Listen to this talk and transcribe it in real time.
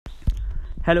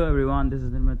Hello everyone, this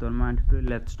is Nirmit Verma and today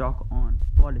let's talk on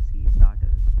policies, that is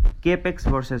CAPEX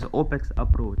versus OPEX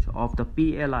approach of the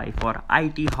PLI for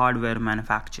IT hardware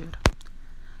manufacture.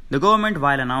 The government,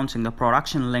 while announcing the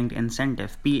Production Linked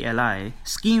Incentive (PLI)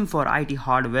 scheme for IT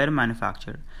hardware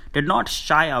manufacture, did not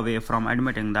shy away from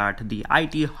admitting that the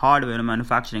IT hardware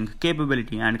manufacturing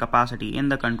capability and capacity in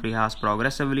the country has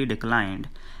progressively declined,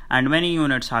 and many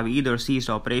units have either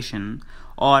ceased operation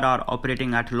or are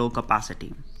operating at low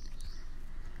capacity.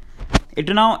 It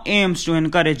now aims to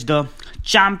encourage the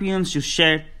champions to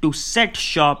set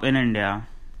shop in India.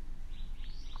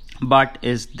 But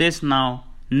is this now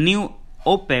new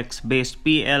OPEX based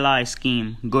PLI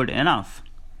scheme good enough?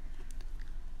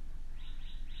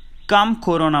 Come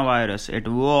coronavirus, it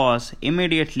was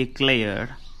immediately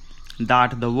clear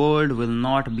that the world will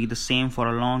not be the same for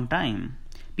a long time.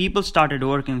 People started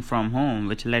working from home,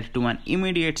 which led to an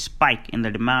immediate spike in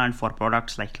the demand for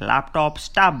products like laptops,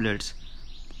 tablets,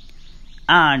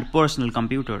 and personal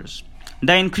computers.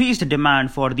 The increased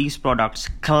demand for these products,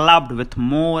 clubbed with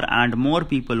more and more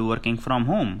people working from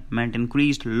home, meant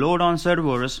increased load on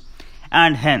servers,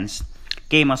 and hence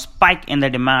came a spike in the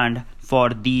demand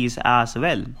for these as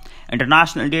well.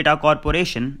 International Data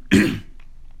Corporation,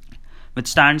 which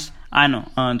stands,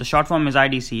 the short form is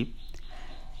IDC,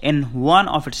 in one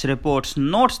of its reports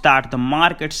notes that the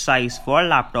market size for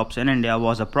laptops in India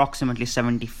was approximately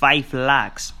 75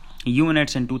 lakhs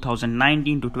units in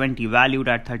 2019 to 20, valued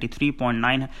at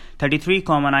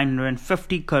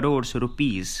 33,950 crores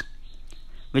rupees,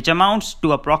 which amounts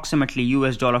to approximately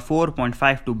US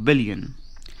 $4.52 billion.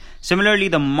 Similarly,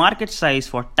 the market size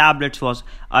for tablets was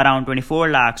around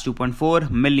 24 lakhs 2.4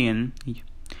 million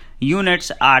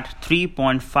units at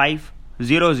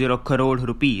 3.500 crore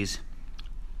rupees,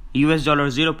 US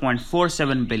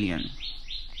 $0.47 billion.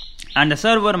 And the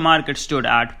server market stood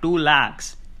at 2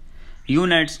 lakhs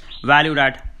units valued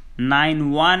at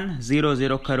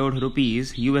 9100 crore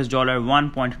rupees, US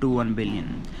 $1.21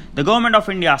 billion. The government of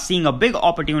India, seeing a big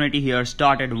opportunity here,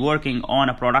 started working on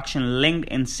a production linked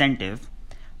incentive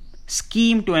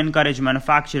scheme to encourage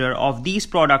manufacture of these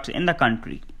products in the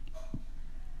country.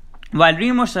 While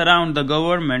rumors around the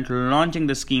government launching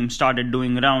the scheme started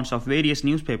doing rounds of various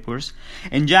newspapers,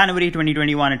 in January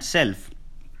 2021 itself,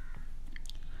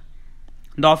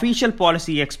 the official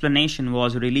policy explanation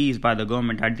was released by the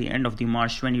government at the end of the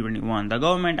March 2021. The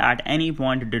government at any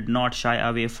point did not shy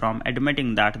away from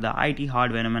admitting that the IT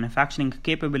hardware manufacturing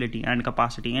capability and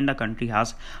capacity in the country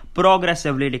has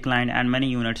progressively declined, and many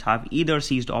units have either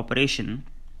ceased operation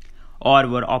or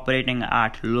were operating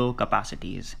at low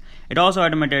capacities. It also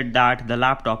admitted that the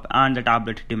laptop and the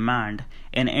tablet demand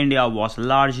in India was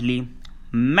largely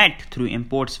met through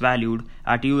imports valued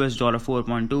at US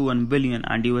 $4.21 billion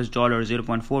and US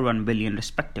 $0.41 billion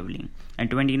respectively in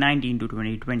 2019 to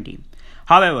 2020.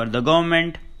 However, the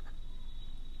government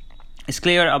is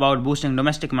clear about boosting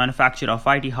domestic manufacture of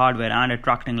IT hardware and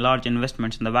attracting large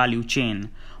investments in the value chain.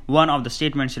 One of the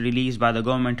statements released by the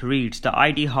government reads, "The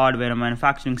IT hardware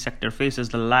manufacturing sector faces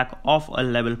the lack of a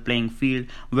level playing field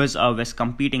vis-a-vis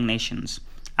competing nations.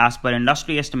 As per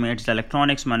industry estimates, the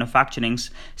electronics manufacturing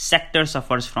sector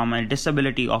suffers from a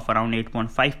disability of around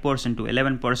 8.5% to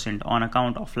 11% on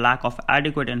account of lack of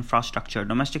adequate infrastructure,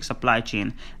 domestic supply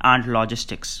chain, and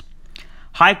logistics.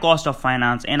 High cost of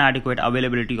finance, inadequate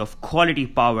availability of quality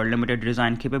power, limited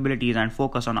design capabilities and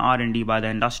focus on R&D by the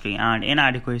industry, and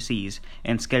inadequacies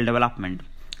in skill development.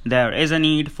 There is a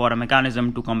need for a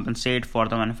mechanism to compensate for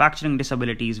the manufacturing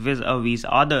disabilities vis-a-vis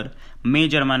other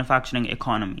major manufacturing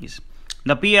economies."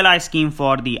 The PLI scheme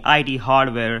for the IT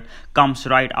hardware comes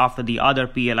right after the other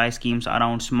PLI schemes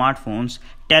around smartphones,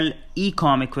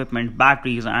 telecom equipment,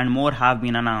 batteries, and more have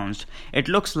been announced. It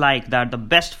looks like that the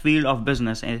best field of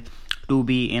business to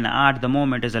be in at the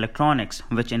moment is electronics,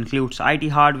 which includes IT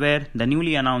hardware. The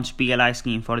newly announced PLI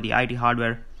scheme for the IT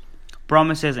hardware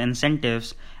promises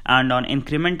incentives and on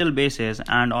incremental basis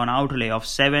and on outlay of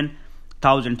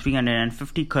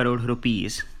 7,350 crore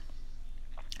rupees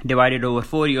divided over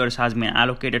 4 years has been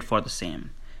allocated for the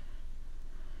same.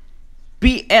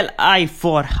 PLI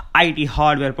for IT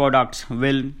hardware products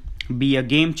will be a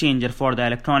game changer for the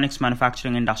electronics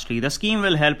manufacturing industry. The scheme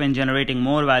will help in generating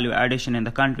more value addition in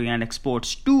the country and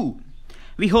exports too.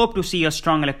 We hope to see a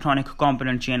strong electronic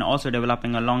component chain also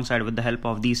developing alongside with the help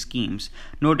of these schemes,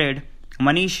 noted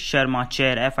Manish Sharma,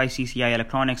 Chair, FICCI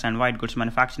Electronics and White Goods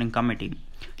Manufacturing Committee.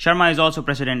 Sharma is also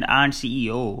President and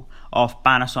CEO of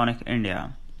Panasonic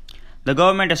India. The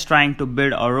government is trying to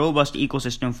build a robust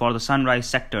ecosystem for the sunrise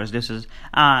sectors. This is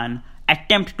an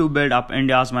attempt to build up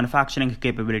India's manufacturing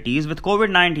capabilities. With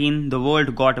COVID-19, the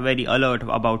world got very alert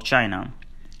about China.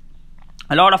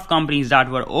 A lot of companies that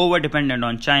were over dependent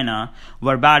on China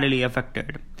were badly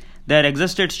affected. There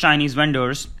existed Chinese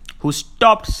vendors who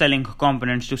stopped selling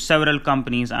components to several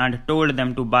companies and told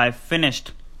them to buy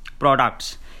finished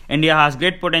products. India has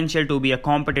great potential to be a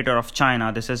competitor of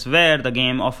China. This is where the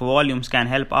game of volumes can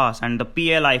help us, and the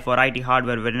PLI for IT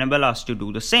hardware will enable us to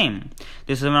do the same.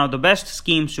 This is one of the best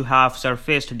schemes to have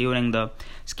surfaced during the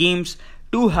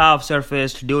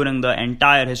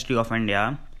entire history of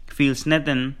India, feels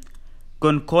Nitin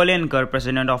Kunkolenkar,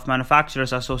 President of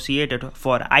Manufacturers Associated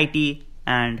for IT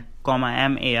and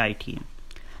MAIT.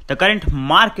 The current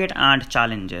market and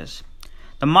challenges.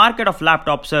 The market of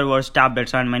laptops, servers,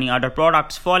 tablets, and many other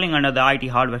products falling under the IT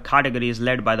hardware category is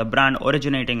led by the brand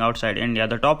originating outside India.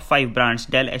 The top 5 brands,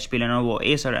 Dell, HP, Lenovo,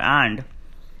 Acer, and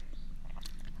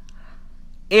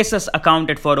Asus,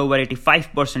 accounted for over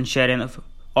 85% share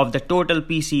of the total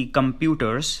PC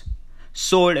computers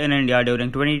sold in India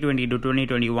during 2020 to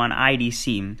 2021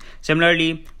 IDC.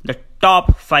 Similarly, the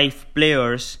top 5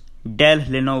 players, Dell,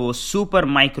 Lenovo,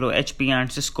 Supermicro, HP,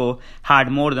 and Cisco, had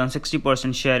more than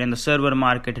 60% share in the server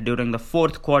market during the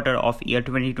fourth quarter of year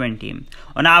 2020.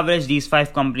 On average, these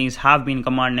 5 companies have been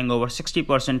commanding over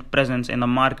 60% presence in the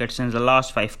market since the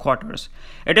last 5 quarters.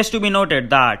 It is to be noted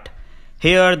that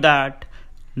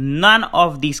none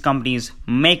of these companies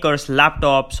makers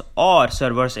laptops or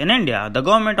servers in India. The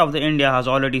government of India has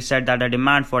already said that the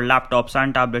demand for laptops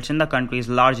and tablets in the country is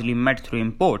largely met through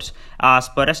imports, as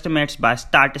per estimates by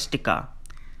Statista.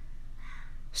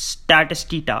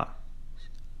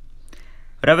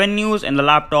 Revenues in the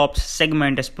laptops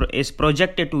segment is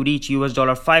projected to reach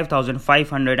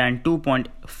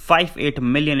 $5,502.58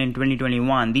 million in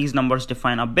 2021. These numbers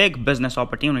define a big business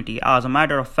opportunity. As a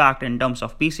matter of fact, in terms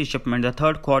of PC shipment, the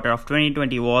third quarter of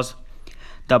 2020 was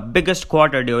the biggest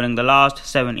quarter during the last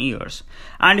 7 years.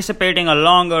 Anticipating a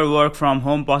longer work from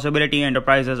home possibility,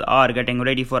 enterprises are getting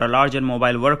ready for a larger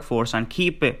mobile workforce and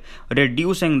keep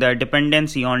reducing their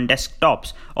dependency on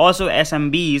desktops. Also,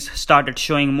 SMBs started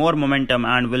showing more momentum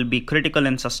and will be critical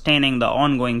in sustaining the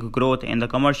ongoing growth in the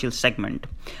commercial segment.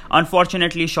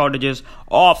 Unfortunately, shortages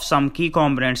of some key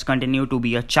components continue to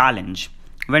be a challenge.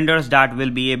 Vendors that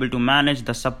will be able to manage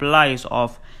the supplies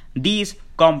of these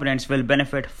components will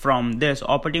benefit from this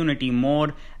opportunity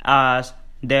more, as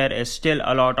there is still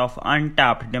a lot of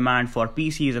untapped demand for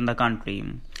PCs in the country,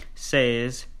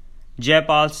 says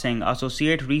Jaipal Singh,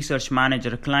 Associate Research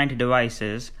Manager, Client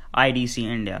Devices, IDC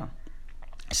India.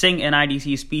 Singh in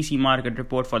IDC's PC market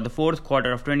report for the fourth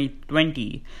quarter of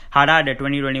 2020 had added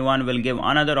 2021 will give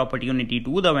another opportunity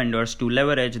to the vendors to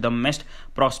leverage the missed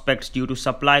prospects due to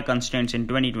supply constraints in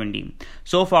 2020.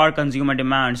 So far, consumer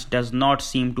demands does not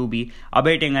seem to be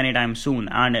abating anytime soon,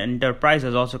 and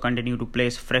enterprises also continue to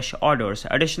place fresh orders.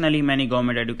 Additionally, many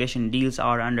government education deals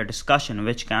are under discussion,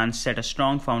 which can set a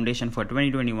strong foundation for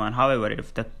 2021. However,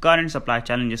 if the current supply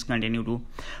challenges continue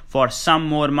for some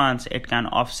more months, it can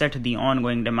offset the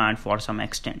ongoing demand for some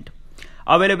extent.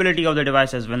 Availability of the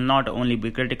devices will not only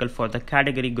be critical for the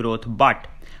category growth but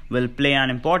will play an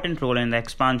important role in the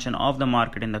expansion of the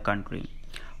market in the country.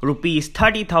 Rupees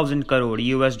 30,000 crore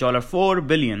 $4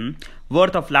 billion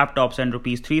worth of laptops and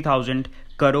rupees 3,000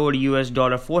 crore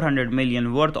 $400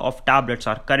 million worth of tablets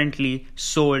are currently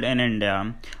sold in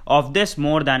India. Of this,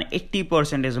 more than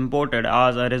 80% is imported.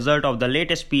 As a result of the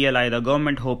latest PLI, the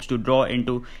government hopes to draw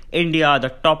into India the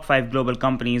top 5 global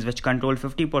companies which control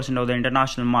 50% of the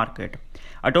international market.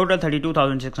 A total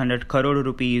 32,600 crore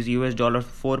rupees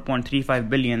 $4.35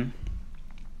 billion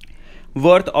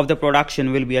worth of the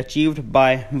production will be achieved,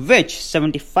 by which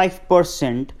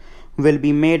 75% will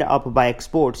be made up by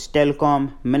exports,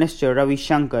 Telecom Minister Ravi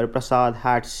Shankar Prasad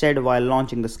had said while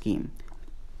launching the scheme.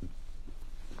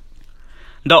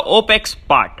 The OPEX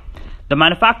part. The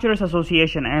Manufacturers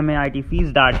Association MAIT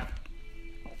feels that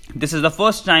this is the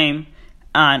first time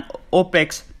an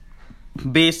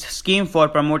OPEX-based scheme for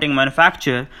promoting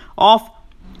manufacture of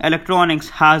electronics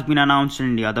has been announced in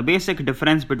India. The basic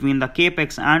difference between the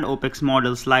CAPEX and OPEX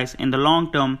models lies in the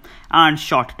long term and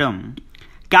short term.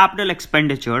 Capital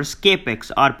expenditures, CAPEX,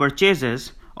 are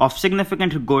purchases of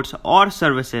significant goods or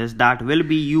services that will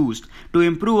be used to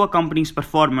improve a company's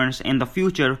performance in the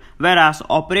future, whereas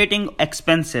operating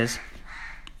expenses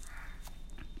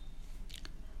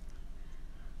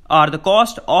are the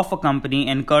cost of a company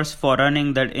incurs for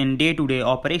running in day-to-day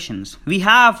operations. We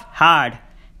have had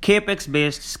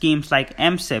CAPEX-based schemes like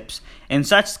MSIPs. In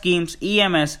such schemes,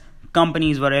 EMS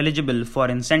companies were eligible for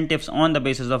incentives on the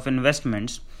basis of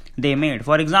investments they made.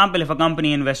 For example, if a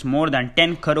company invests more than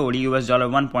 10 crore US dollar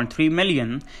 1.3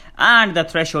 million and the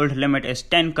threshold limit is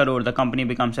 10 crore, the company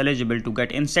becomes eligible to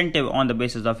get incentive on the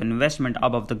basis of investment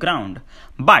above the ground.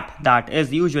 But that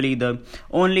is usually the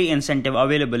only incentive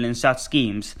available in such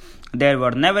schemes. There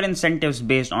were never incentives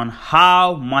based on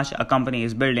how much a company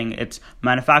is building its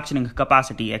manufacturing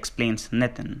capacity, explains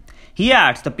Nitin. He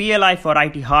adds the PLI for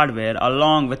IT hardware,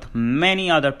 along with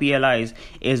many other PLIs,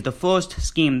 is the first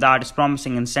scheme that is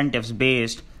promising incentives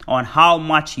based on how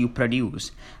much you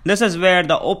produce. This is where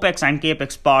the OPEX and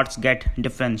CAPEX parts get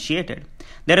differentiated.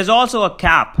 There is also a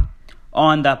cap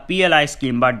on the PLI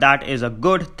scheme, but that is a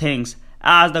good thing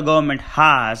as the government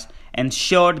has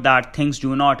ensured that things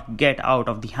do not get out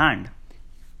of the hand.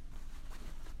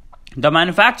 The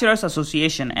Manufacturers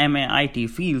Association MAIT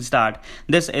feels that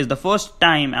this is the first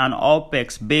time an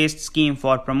OPEX-based scheme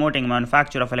for promoting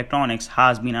manufacture of electronics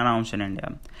has been announced in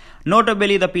India.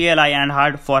 Notably, the PLI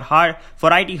and for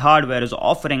IT hardware is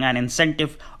offering an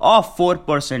incentive of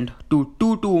 4% to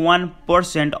 2 to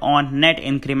 1% on net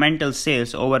incremental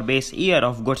sales over base year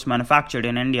of goods manufactured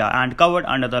in India and covered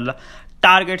under the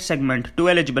target segment to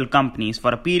eligible companies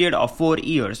for a period of 4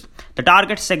 years. The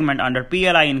target segment under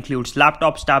PLI includes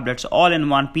laptops, tablets,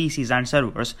 all-in-one PCs and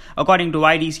servers. According to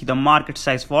IDC, the market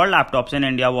size for laptops in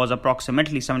India was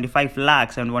approximately 75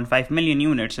 lakhs and 1.5 million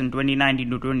units in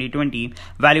 2019 to 2020,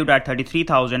 valued at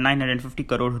 33,950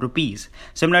 crore rupees.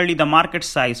 Similarly, the market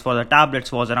size for the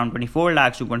tablets was around 24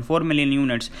 lakhs, 2.4 million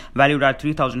units, valued at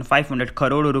 3,500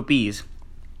 crore rupees.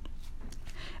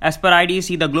 As per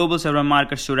IDC, the global server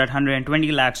market stood at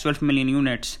 120 lakhs 12 million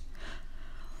units,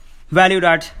 valued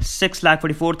at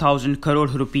 6,44,000 crore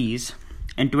rupees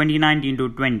in 2019 to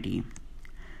 20.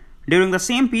 During the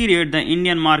same period, the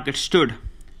Indian market stood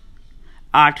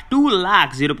at 2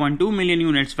 lakhs 0.2 million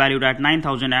units, valued at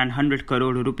 9,100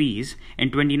 crore rupees in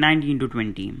 2019 to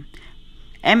 20.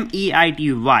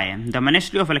 MEITY, the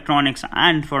Ministry of Electronics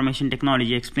and Information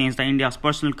Technology, explains that India's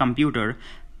personal computer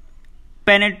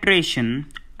penetration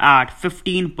at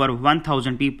 15 per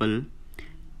 1,000 people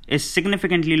is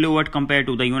significantly lower compared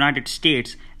to the United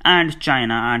States and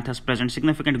China and thus presents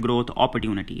significant growth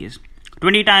opportunities.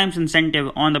 20 times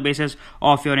incentive on the basis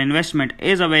of your investment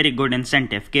is a very good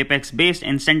incentive. CAPEX based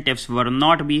incentives were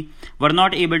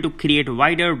not able to create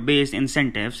wider based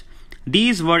incentives.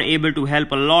 These were able to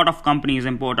help a lot of companies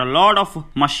import a lot of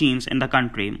machines in the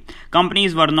country.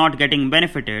 Companies were not getting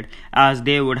benefited as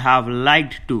they would have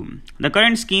liked to. The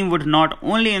current scheme would not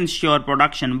only ensure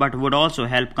production but would also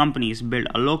help companies build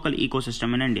a local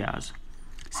ecosystem in India,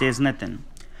 says Nitin.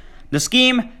 The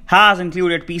scheme has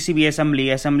included PCB assembly,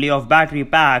 assembly of battery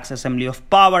packs, assembly of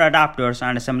power adapters,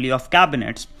 and assembly of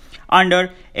cabinets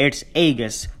under its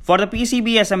aegis. For the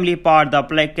PCB assembly part, the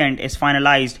applicant is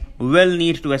finalized will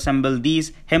need to assemble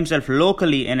these himself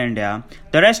locally in India.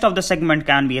 The rest of the segment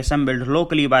can be assembled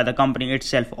locally by the company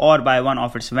itself or by one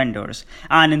of its vendors.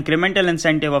 An incremental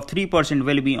incentive of 3%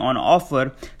 will be on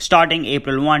offer starting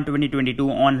April 1,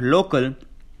 2022 on local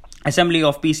assembly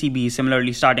of PCBs.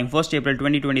 Similarly, starting 1st April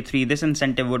 2023, this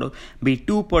incentive would be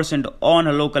 2% on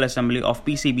a local assembly of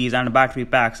PCBs and battery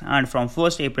packs, and from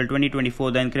 1st April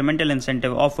 2024, the incremental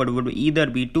incentive offered would either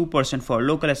be 2% for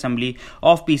local assembly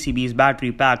of PCBs,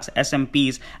 battery packs,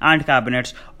 SMPs and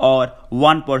cabinets, or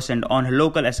 1% on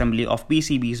local assembly of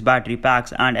PCBs, battery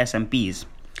packs and SMPs.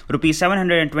 Rupees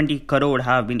 720 crore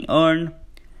have been earned.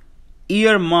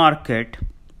 Earmarked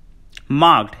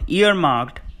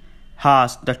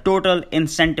has the total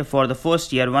incentive for the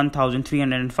first year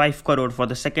 1,305 crore, for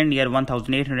the second year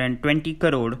 1,820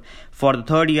 crore, for the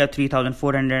third year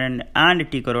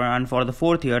 3,480 crore, and for the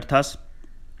fourth year. Thus,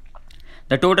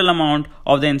 the total amount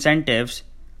of the incentives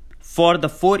for the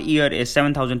 4th year is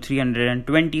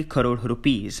 7,320 crore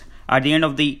rupees. At the end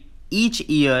of each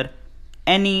year,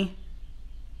 any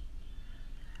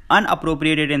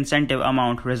unappropriated incentive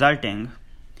amount resulting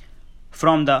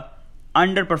from the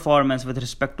underperformance with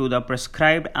respect to the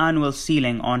prescribed annual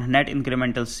ceiling on net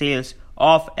incremental sales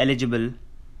of eligible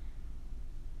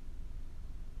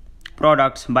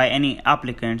products by any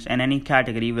applicants in any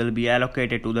category will be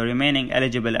allocated to the remaining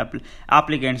eligible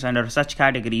applicants under such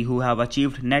category who have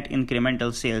achieved net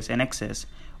incremental sales in excess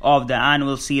of the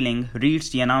annual ceiling, reads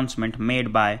the announcement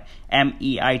made by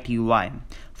MEITY.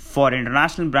 For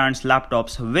international brands,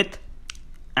 laptops with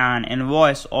an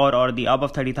invoice or the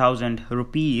above 30,000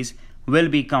 rupees will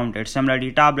be counted.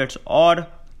 Similarly, tablets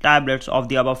of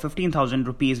the above 15,000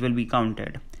 rupees will be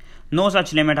counted. No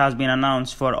such limit has been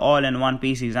announced for all-in-one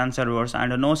PCs and servers,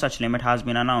 and no such limit has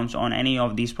been announced on any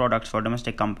of these products for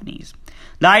domestic companies.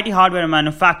 The IT hardware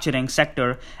manufacturing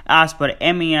sector, as per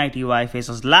MEITY,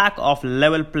 faces lack of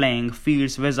level playing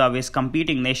fields vis-a-vis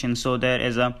competing nations, so there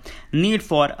is a need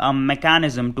for a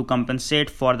mechanism to compensate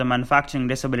for the manufacturing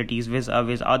disabilities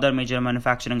vis-a-vis other major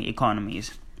manufacturing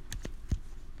economies.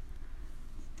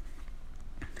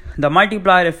 The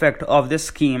multiplier effect of this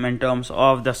scheme in terms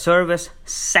of the service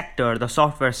sector, the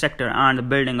software sector, and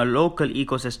building a local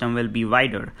ecosystem will be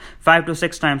wider. 5 to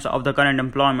 6 times of the current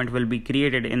employment will be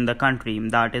created in the country.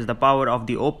 That is the power of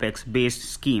the OPEX-based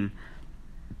scheme.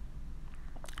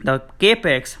 The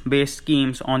CAPEX-based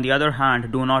schemes, on the other hand,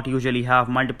 do not usually have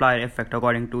multiplier effect,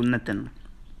 according to Nitin.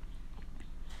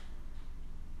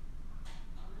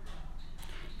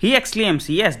 He exclaims,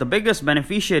 yes, the biggest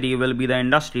beneficiary will be the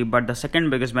industry, but the second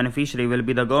biggest beneficiary will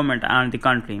be the government and the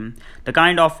country. The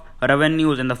kind of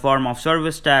revenues in the form of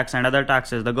service tax and other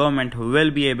taxes the government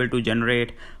will be able to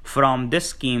generate from this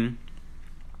scheme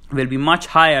will be much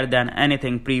higher than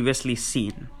anything previously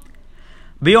seen.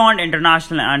 Beyond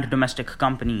international and domestic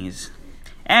companies.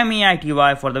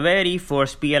 MEITY, for the very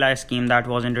first PLI scheme that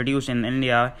was introduced in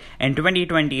India in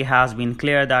 2020, has been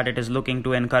clear that it is looking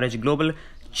to encourage global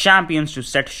champions to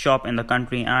set shop in the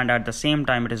country, and at the same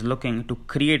time it is looking to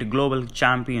create global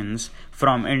champions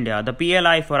from India. The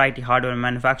PLI for IT hardware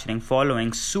manufacturing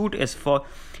following suit is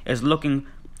looking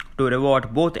to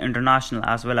reward both international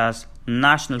as well as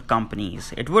national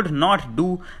companies. It would not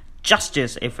do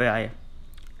justice if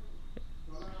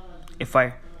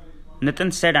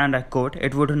Nitin said, and I quote,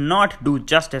 "It would not do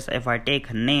justice if I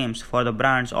take names for the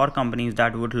brands or companies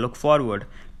that would look forward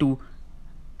to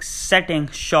setting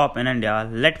shop in India.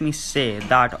 Let me say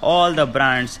that all the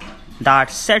brands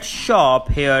that set shop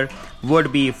here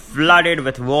would be flooded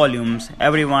with volumes.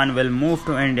 Everyone will move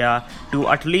to India to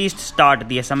at least start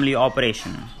the assembly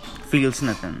operation," feels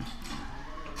Nitin.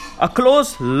 A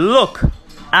close look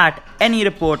at any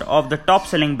report of the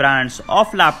top-selling brands of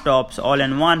laptops,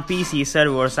 all-in-one PC,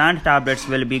 servers and tablets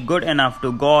will be good enough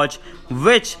to gauge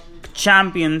which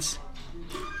champions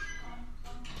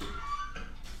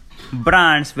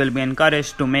brands will be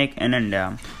encouraged to make in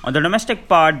India. On the domestic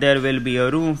part, there will be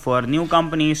a room for new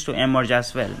companies to emerge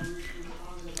as well.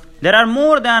 There are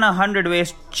more than 100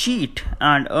 ways to cheat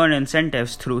and earn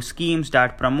incentives through schemes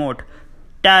that promote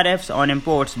tariffs on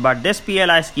imports, but this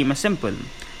PLI scheme is simple.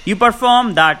 You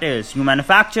perform, that is, you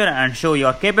manufacture and show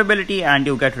your capability and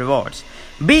you get rewards.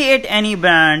 Be it any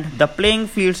brand, the playing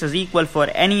field is equal for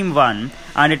anyone,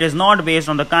 and it is not based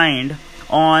on the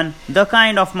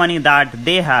kind of money that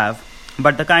they have,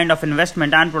 but the kind of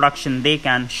investment and production they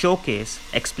can showcase,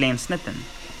 explains Nitin.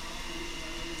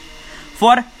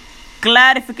 For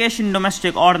clarification,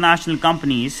 domestic or national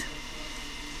companies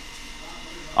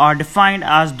are defined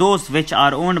as those which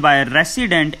are owned by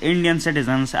resident Indian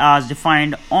citizens as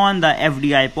defined on the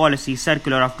FDI policy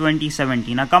circular of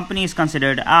 2017. A company is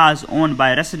considered as owned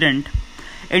by resident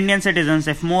Indian citizens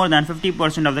if more than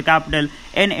 50% of the capital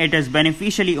in it is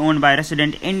beneficially owned by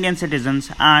resident Indian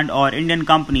citizens and or Indian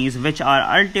companies which are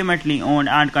ultimately owned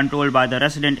and controlled by the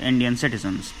resident Indian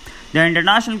citizens. The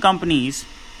international companies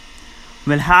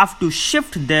will have to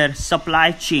shift their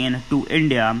supply chain to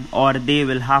India, or they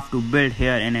will have to build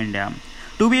here in India.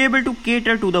 To be able to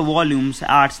cater to the volumes,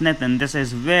 adds Nitin, this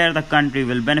is where the country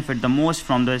will benefit the most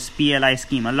from this PLI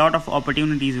scheme. A lot of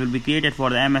opportunities will be created for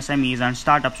the MSMEs and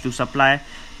startups to supply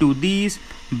to these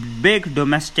big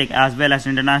domestic as well as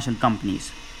international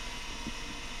companies.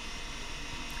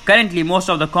 Currently, most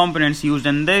of the components used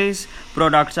in these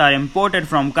products are imported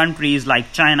from countries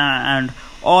like China, and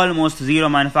almost zero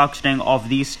manufacturing of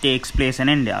these takes place in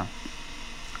India.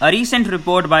 A recent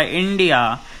report by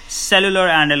India Cellular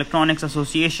and Electronics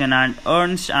Association and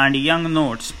Ernst & Young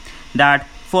notes that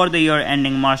for the year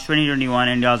ending March 2021,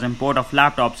 India's import of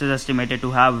laptops is estimated to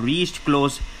have reached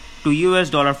close to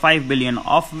 $5 billion,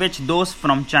 of which those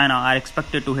from China are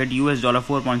expected to hit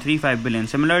 $4.35 billion.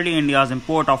 Similarly, India's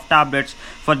import of tablets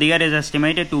for the year is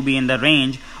estimated to be in the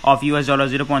range of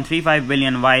 $0.35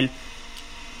 billion, while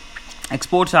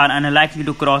exports are unlikely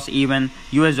to cross even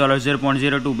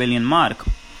 $0.02 billion mark.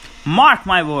 Mark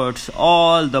my words,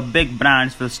 all the big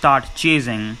brands will start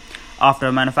chasing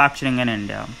after manufacturing in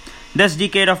India. This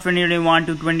decade of 2021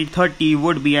 to 2030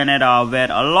 would be an era where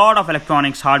a lot of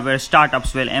electronics hardware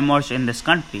startups will emerge in this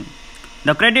country.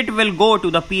 The credit will go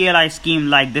to the PLI scheme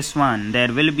like this one.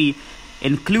 There will be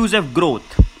inclusive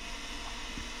growth.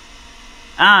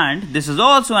 And this is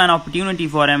also an opportunity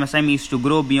for MSMEs to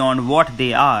grow beyond what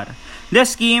they are.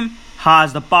 This scheme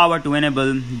has the power to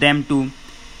enable them to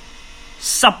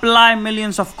supply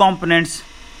millions of components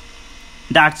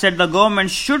That said, the government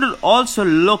should also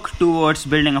look towards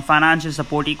building a financial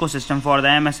support ecosystem for the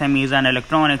MSMEs and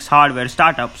electronics hardware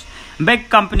startups. Big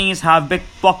companies have big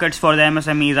pockets for the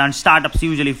MSMEs, and startups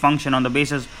usually function on the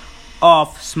basis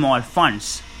of small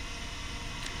funds.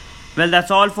 Well,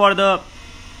 that's all for the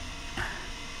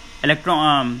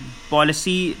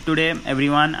policy today,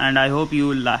 everyone, and I hope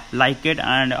you like it,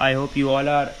 and I hope you all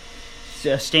are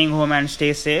staying home and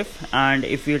stay safe. And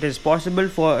if it is possible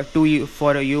for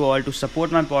you all to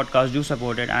support my podcast, do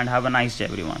support it, and have a nice day,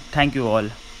 everyone. Thank you all.